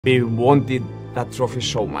We wanted that trophy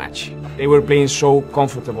so much. They were playing so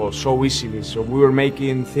comfortable, so easily, so we were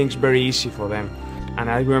making things very easy for them. And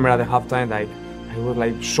I remember at the halftime, I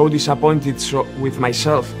was so disappointed with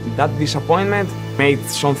myself. That disappointment made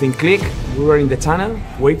something click. We were in the tunnel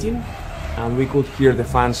waiting, and we could hear the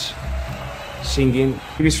fans singing.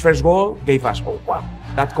 His first goal gave us, oh wow.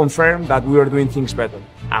 That confirmed that we were doing things better.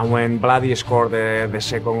 And when Vladi scored the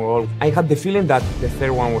second goal, I had the feeling that the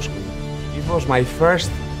third one was good. It was my first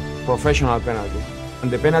professional penalty.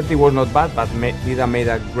 And the penalty was not bad, but Vida made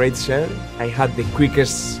a great save. I had the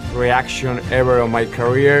quickest reaction ever of my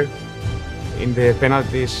career. In the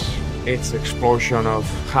penalties, it's explosion of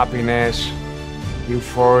happiness,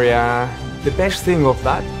 euphoria. The best thing of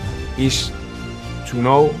that is to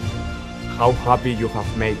know how happy you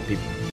have made people.